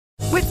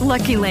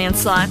Lucky Land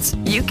Slots,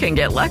 you can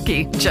get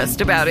lucky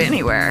just about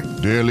anywhere.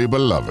 Dearly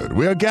beloved,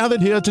 we are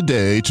gathered here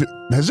today to...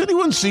 Has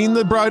anyone seen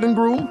the bride and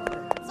groom?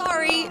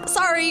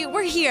 Sorry,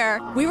 we're here.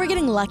 We were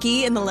getting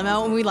lucky in the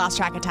limo and we lost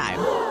track of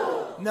time.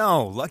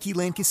 No, Lucky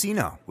Land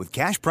Casino, with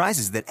cash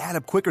prizes that add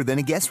up quicker than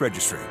a guest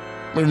registry.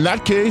 In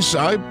that case,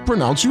 I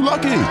pronounce you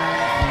lucky.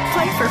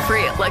 Play for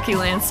free at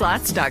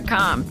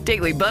LuckyLandSlots.com.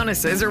 Daily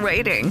bonuses are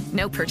waiting.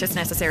 No purchase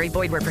necessary.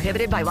 Void where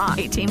prohibited by law.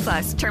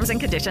 18+. Terms and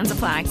conditions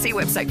apply. See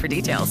website for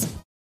details.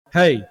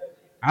 Hey,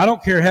 I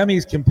don't care how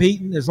many's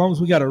competing as long as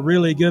we got a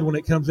really good one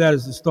that comes out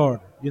as the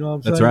starter. You know what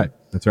I'm saying?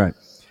 That's right.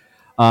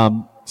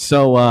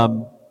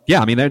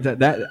 Yeah, I mean,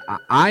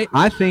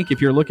 I think if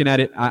you're looking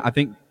at it,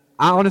 I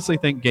honestly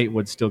think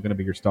Gatewood's still going to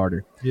be your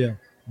starter. Yeah.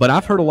 But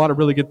I've heard a lot of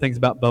really good things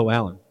about Bo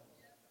Allen.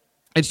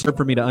 It's hard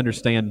for me to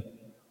understand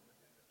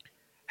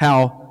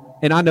how,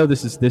 and I know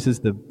this is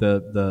the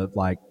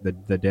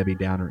Debbie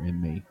Downer in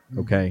me.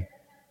 Okay,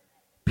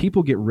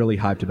 people get really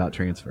hyped about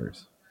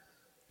transfers.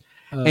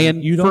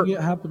 And you don't get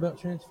hyped about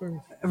transfers?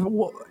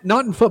 Well,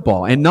 not in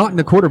football and not in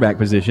the quarterback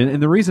position.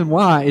 And the reason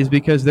why is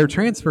because they're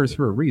transfers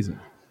for a reason.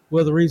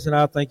 Well, the reason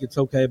I think it's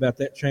okay about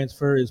that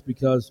transfer is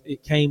because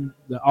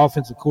the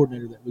offensive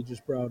coordinator that we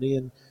just brought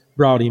him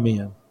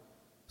in.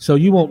 So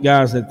you want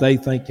guys that they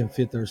think can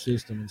fit their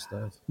system and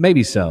stuff.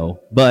 Maybe so.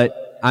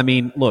 But, I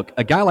mean, look,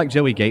 a guy like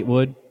Joey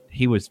Gatewood,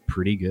 he was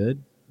pretty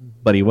good,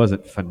 but he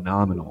wasn't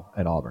phenomenal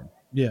at Auburn.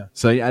 Yeah.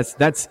 So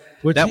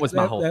that was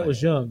my whole thing. That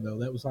was young, though.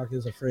 That was like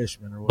as a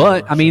freshman or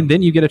whatever. But, I mean,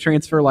 then you get a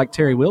transfer like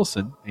Terry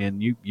Wilson,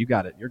 and you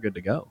got it. You're good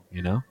to go,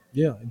 you know?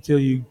 Yeah, until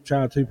you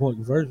try a 2-point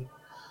conversion.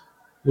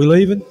 We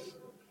leaving?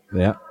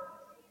 Yeah.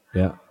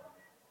 Yeah,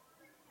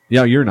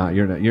 you're not.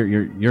 You're not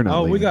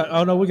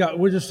leaving.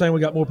 We're just saying we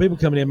got more people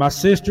coming in. My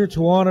sister,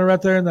 Tawana,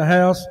 right there in the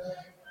house.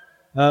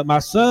 My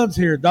son's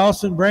here.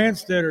 Dawson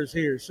Brandstetter's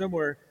here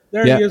somewhere.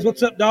 There he is.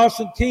 What's up,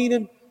 Dawson?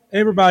 Keenan?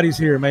 Everybody's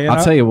here, man.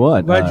 I'll tell you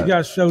what. Glad you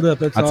guys showed up.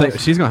 That's awesome.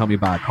 She's going to help me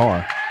buy a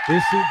car.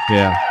 Is she?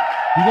 Yeah.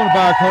 You going to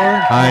buy a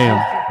car? I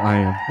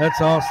am. That's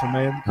awesome,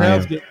 man.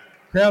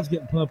 Crowd's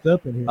getting pumped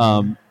up in here.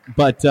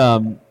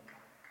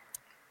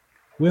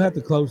 We'll have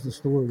to close the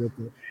store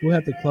we'll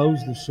have to close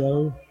the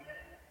show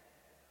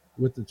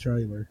with the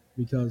trailer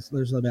because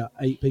there's about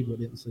 8 people that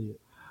didn't see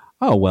it.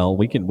 Oh, well,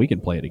 we can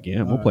play it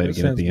again. We'll play it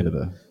again at the end of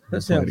the.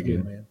 That sounds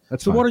good, man.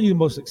 That's so fine. What are you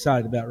most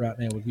excited about right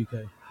now with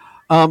UK?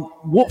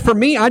 Well, for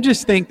me, I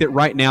just think that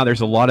right now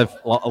there's a lot of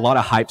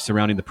hype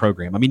surrounding the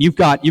program. I mean, you've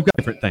got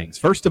different things.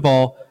 First of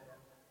all,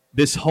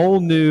 this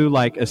whole new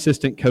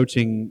assistant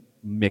coaching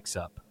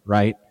mix-up,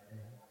 right?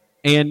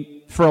 And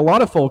for a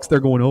lot of folks,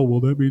 they're going, "Oh, well,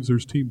 that means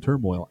there's team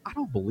turmoil." I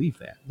don't believe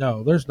that.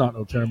 No, there's not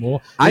no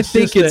turmoil. I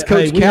think it's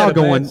Coach Cal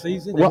going.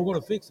 We're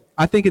going to fix it.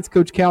 I think it's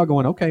Coach Cal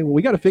going. Okay, well,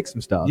 we got to fix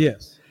some stuff.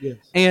 Yes.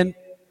 And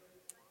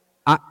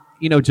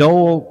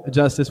Joel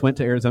Justice went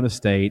to Arizona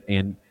State,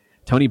 and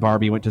Tony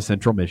Barbie went to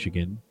Central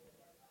Michigan.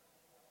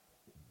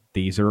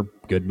 These are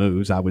good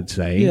moves, I would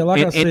say. Yeah,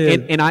 like I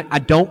said. And I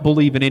don't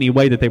believe in any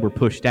way that they were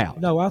pushed out.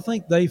 No, I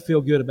think they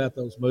feel good about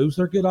those moves.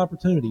 They're good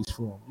opportunities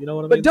for them. You know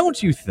what I mean? But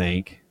don't you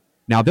think –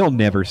 now, they'll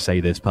never say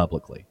this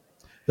publicly.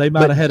 They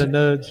might have had a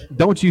nudge.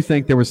 Don't you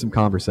think there was some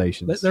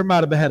conversations? There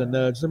might have had a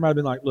nudge. There might have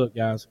been like, look,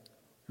 guys,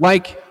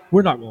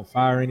 we're not going to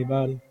fire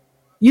anybody.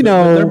 But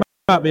there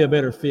might be a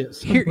better fit.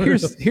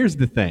 Here's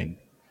the thing.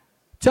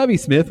 Tubby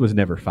Smith was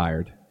never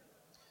fired.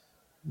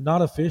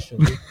 Not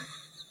officially.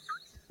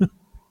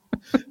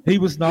 He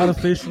was not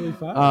officially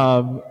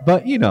fired.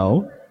 But,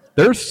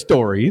 there's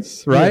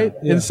stories, right?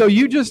 Yeah. And so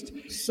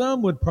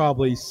some would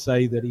probably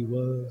say that he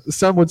was.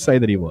 Some would say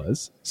that he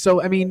was. So,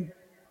 I mean,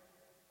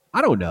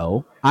 I don't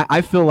know.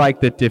 I feel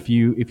like that if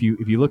you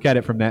look at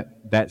it from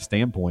that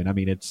standpoint, I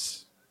mean,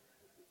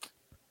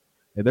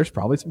 there's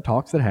probably some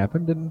talks that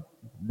happened, and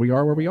we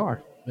are where we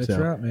are. That's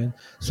right, man.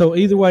 So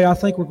either way, I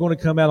think we're going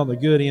to come out on the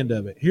good end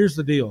of it. Here's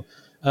the deal.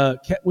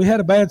 We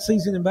had a bad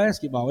season in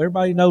basketball.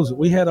 Everybody knows it.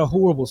 We had a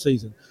horrible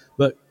season.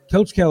 But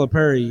Coach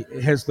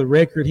Calipari has the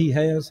record he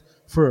has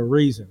for a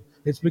reason.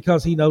 It's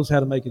because he knows how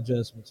to make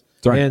adjustments.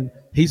 Right. And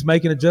he's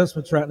making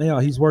adjustments right now.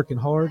 He's working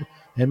hard.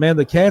 And, man,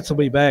 the Cats will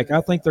be back. I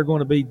think they're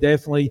going to be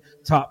definitely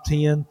top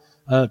 10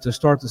 to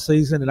start the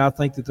season, and I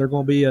think that they're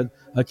going to be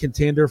a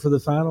contender for the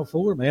Final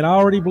Four, man. I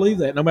already believe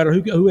that, no matter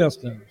who else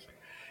comes.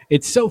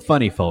 It's so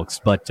funny, folks,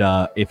 but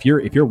if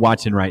you're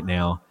watching right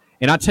now,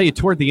 and I'll tell you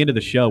toward the end of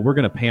the show, we're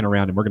going to pan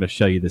around and we're going to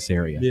show you this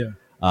area. Yeah.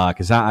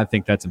 Because I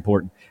think that's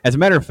important. As a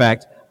matter of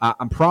fact,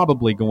 I'm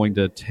probably going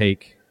to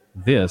take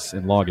this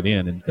and log it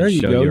in and there you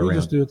show go. you around. You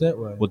just do it that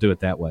way. We'll do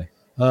it that way.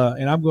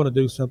 And I'm going to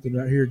do something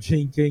right here.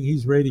 Gene King,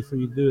 he's ready for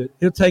you to do it.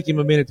 It'll take him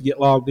a minute to get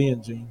logged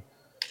in, Gene.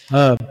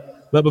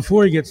 But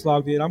before he gets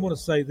logged in, I'm going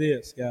to say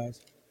this,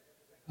 guys.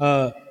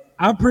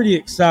 I'm pretty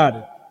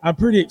excited.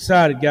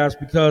 Guys,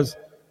 because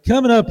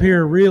coming up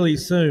here really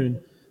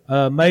soon,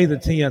 May the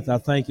 10th, I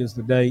think, is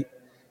the date.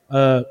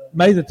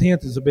 May the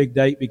 10th is a big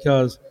date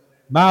because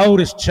my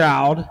oldest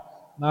child,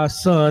 my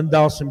son,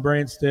 Dawson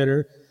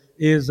Brandstetter,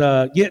 is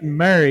getting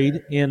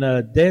married in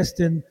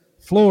Destin,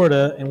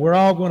 Florida, and we're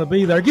all going to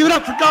be there. Give it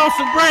up for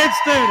Dawson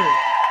Brandstetter.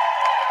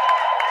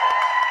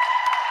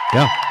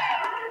 Yeah.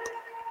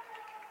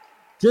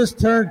 Just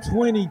turned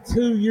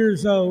 22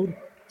 years old.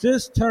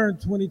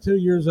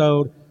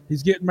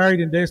 He's getting married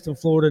in Destin,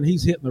 Florida, and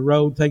he's hitting the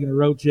road, taking a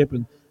road trip.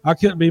 And I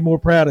couldn't be more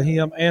proud of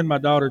him and my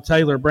daughter,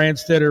 Taylor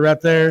Brandstetter, right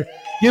there.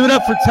 Give it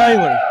up for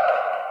Taylor.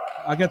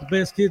 I got the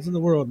best kids in the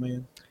world,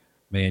 man.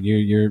 Man, you're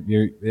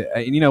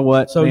you know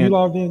what? So man, you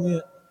logged in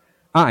yet?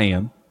 I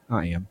am.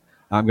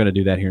 I'm going to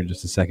do that here in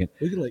just a second.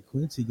 We can let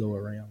Quincy go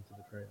around to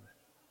the crowd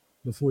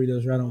before he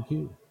does right on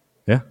cue.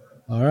 Yeah.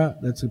 All right,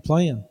 that's a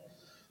plan.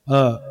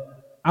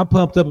 I'm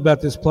pumped up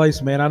about this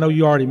place, man. I know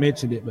you already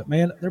mentioned it, but,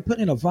 man, they're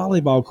putting in a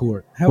volleyball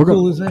court. How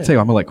cool is that? I'll tell you,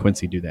 I'm going to let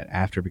Quincy do that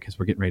after because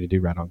we're getting ready to do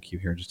right on cue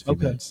here in just a few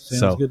minutes.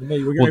 Sounds good to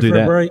me. We're we'll getting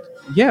ready for a break.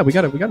 Yeah, we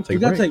got to take a break. We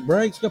got to take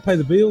breaks. Got to pay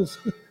the bills.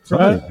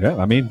 Right? Yeah,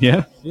 I mean,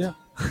 yeah. Yeah.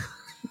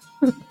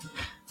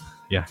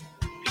 Yeah.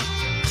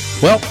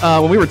 Well,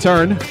 when we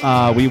return,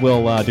 we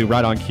will do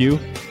right on cue.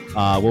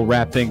 We'll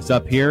wrap things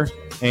up here.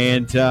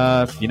 And,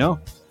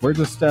 we're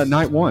just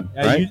night one.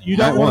 Yeah, right? You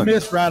don't want to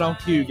miss right on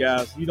cue,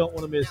 guys. You don't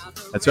want to miss it.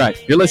 That's right.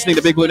 You're listening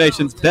to Big Blue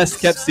Nation's best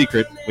kept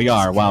secret. We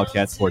are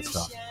Wildcat Sports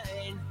Talk.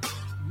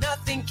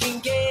 Nothing can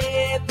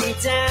get me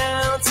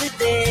down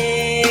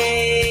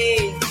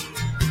today.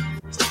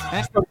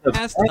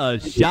 That's a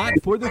shot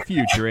for the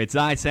future. It's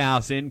Ice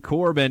House in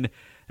Corbin.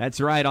 That's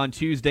right. On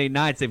Tuesday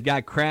nights, they've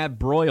got crab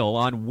broil.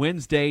 On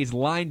Wednesdays,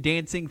 line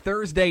dancing.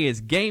 Thursday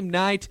is game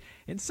night,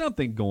 and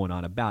something going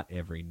on about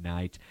every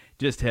night.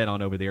 Just head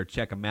on over there,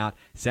 check them out.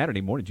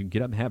 Saturday mornings, you can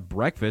get up and have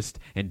breakfast.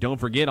 And don't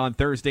forget, on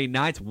Thursday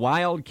nights,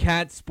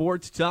 Wildcat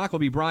Sports Talk will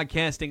be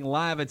broadcasting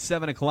live at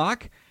 7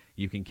 o'clock.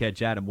 You can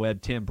catch Adam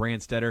Webb, Tim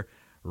Brandstetter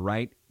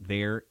right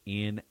there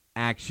in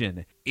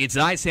action. It's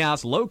Ice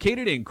House,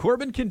 located in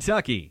Corbin,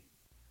 Kentucky.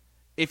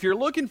 If you're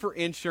looking for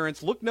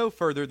insurance, look no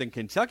further than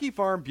Kentucky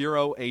Farm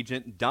Bureau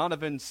agent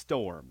Donovan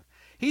Storm.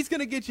 He's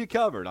going to get you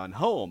covered on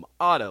home,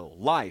 auto,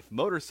 life,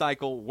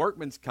 motorcycle,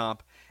 workman's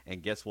comp,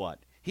 and guess what?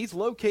 He's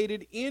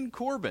located in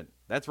Corbin.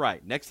 That's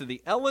right, next to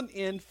the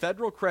L&N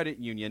Federal Credit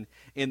Union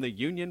in the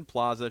Union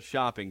Plaza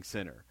Shopping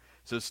Center.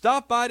 So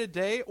stop by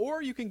today,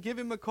 or you can give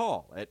him a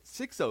call at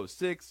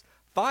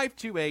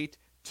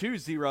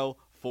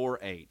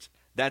 606-528-2048.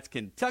 That's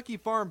Kentucky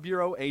Farm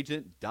Bureau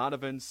agent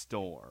Donovan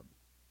Storm.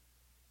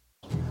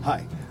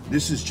 Hi,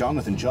 this is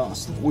Jonathan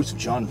Joss, the voice of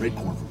John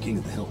Redcorn from King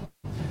of the Hill.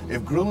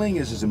 If grilling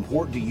is as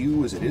important to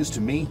you as it is to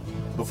me,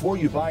 before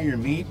you buy your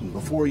meat and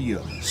before you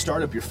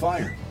start up your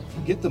fire,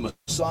 get the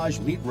massage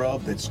meat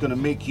rub that's going to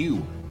make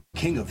you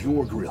king of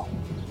your grill.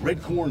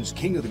 Redcorn's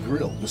King of the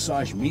Grill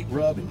massage meat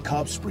rub and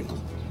Cobb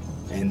sprinkle.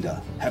 And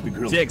happy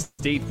grilling.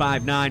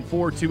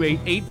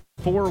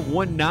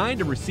 6-859-428-8419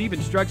 to receive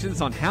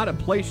instructions on how to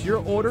place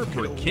your order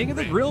for King of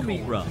the Grill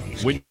meat rub.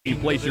 When you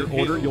place your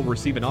order, you'll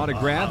receive an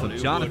autograph of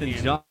Jonathan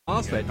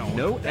Joss at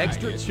no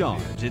extra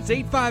charge. It's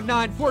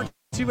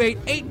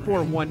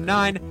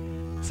 859-428-8419.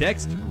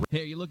 Text.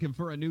 Hey, are you looking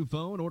for a new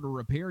phone or to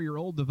repair your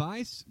old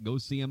device? Go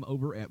see them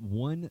over at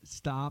One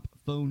Stop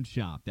Phone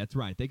Shop. That's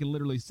right. They can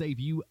literally save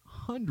you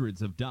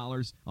hundreds of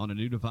dollars on a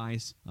new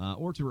device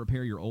or to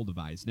repair your old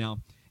device. Now,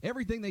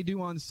 everything they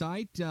do on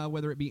site,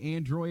 whether it be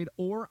Android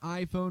or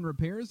iPhone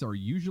repairs, are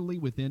usually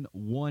within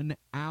 1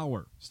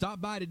 hour. Stop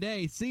by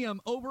today. See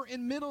them over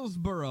in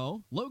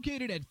Middlesboro,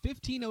 located at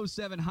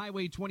 1507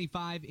 Highway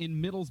 25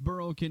 in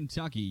Middlesboro,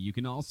 Kentucky. You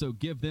can also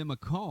give them a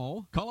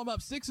call. Call them up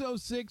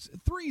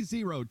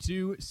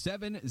 606-302-7005.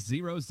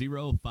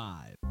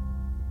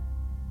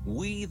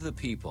 We, the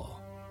people,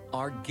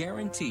 are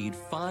guaranteed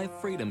 5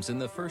 freedoms in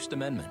the First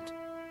Amendment.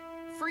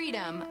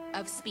 Freedom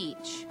of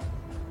speech.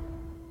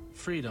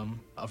 Freedom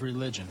of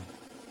religion.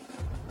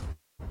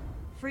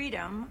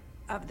 Freedom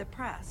of the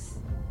press.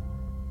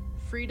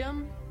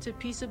 Freedom to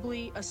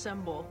peaceably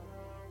assemble.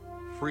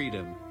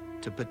 Freedom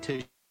to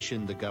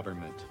petition the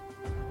government.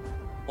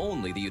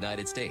 Only the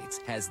United States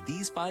has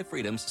these 5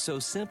 freedoms so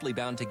simply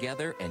bound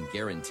together and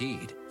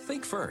guaranteed.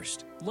 Think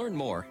first. Learn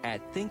more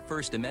at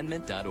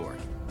thinkfirstamendment.org.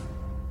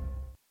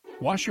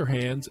 Wash your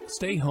hands,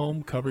 stay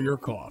home, cover your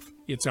cough.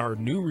 It's our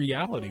new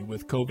reality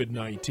with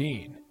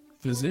COVID-19.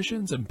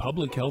 Physicians and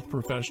public health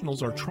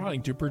professionals are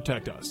trying to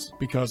protect us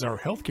because our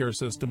healthcare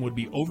system would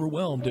be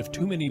overwhelmed if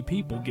too many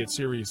people get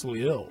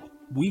seriously ill.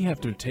 We have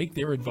to take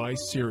their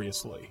advice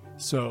seriously.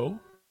 So,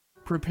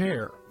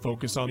 prepare,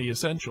 focus on the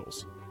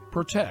essentials,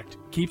 protect,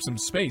 keep some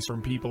space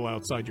from people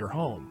outside your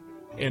home,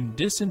 and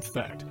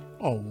disinfect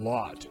a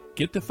lot.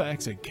 Get the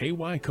facts at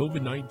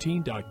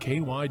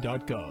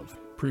kycovid19.ky.gov.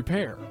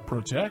 Prepare,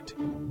 protect,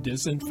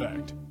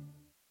 disinfect.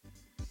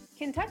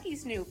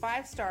 Kentucky's new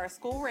 5-star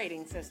school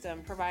rating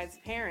system provides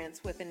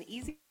parents with an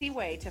easy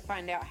way to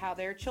find out how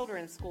their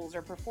children's schools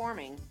are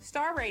performing.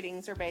 Star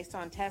ratings are based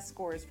on test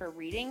scores for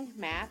reading,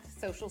 math,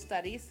 social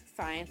studies,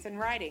 science, and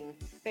writing.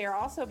 They are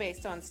also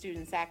based on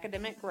students'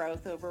 academic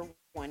growth over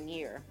 1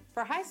 year.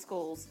 For high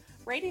schools,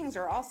 ratings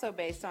are also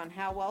based on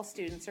how well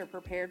students are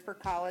prepared for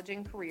college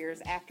and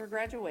careers after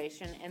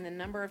graduation and the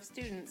number of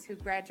students who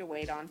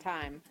graduate on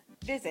time.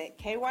 Visit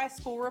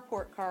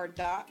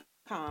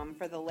kyschoolreportcard.com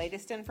for the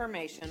latest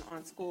information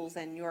on schools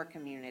in your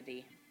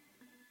community.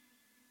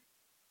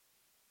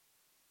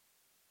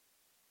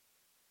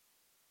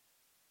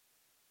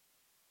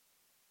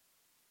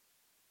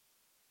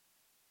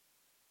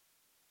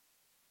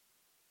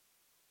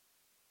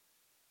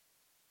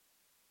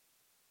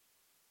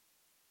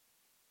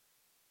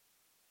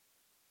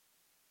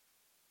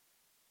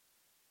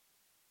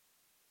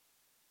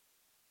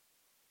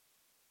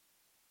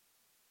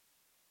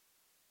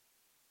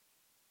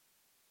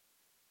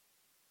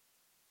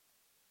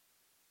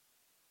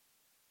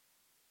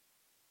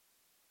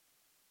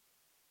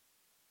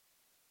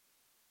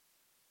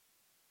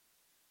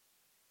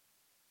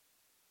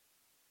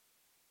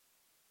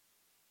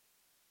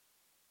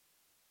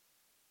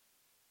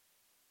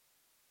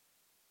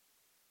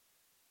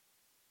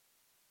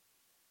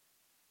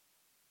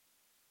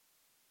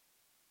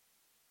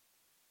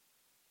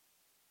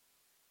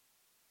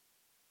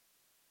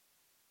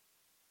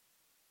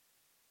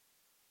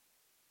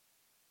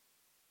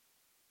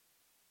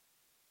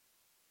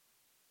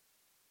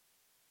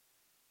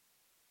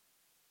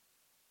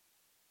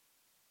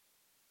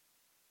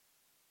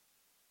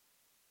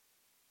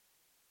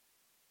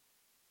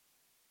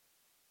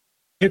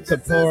 It's a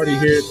party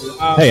here at the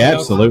Ice Hey, House.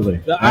 absolutely.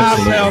 The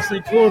Absolutely. Ice House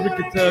in Corbin,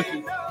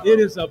 Kentucky. It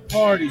is a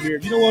party here.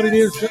 You know what it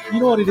is? You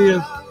know what it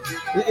is?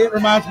 It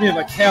reminds me of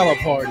a Calla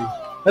party.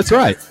 That's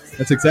right.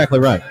 That's exactly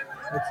right.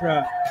 That's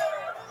right.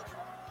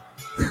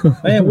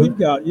 Man, we've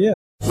got,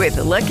 With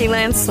the Lucky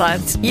Land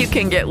Slots, you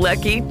can get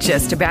lucky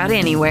just about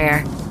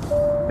anywhere.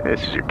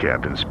 This is your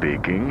captain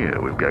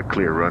speaking. We've got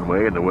clear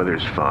runway and the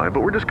weather's fine, but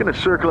we're just going to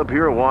circle up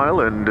here a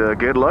while and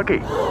get lucky.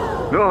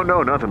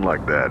 No, nothing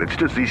like that. It's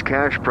just these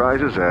cash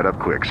prizes add up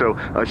quick. So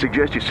I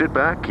suggest you sit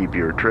back, keep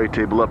your tray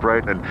table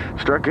upright, and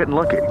start getting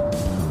lucky.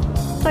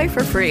 Play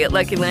for free at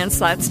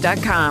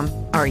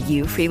LuckyLandSlots.com. Are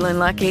you feeling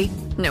lucky?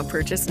 No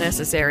purchase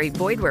necessary.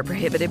 Void where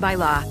prohibited by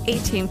law.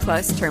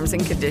 18+ terms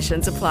and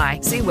conditions apply.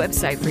 See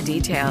website for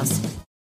details.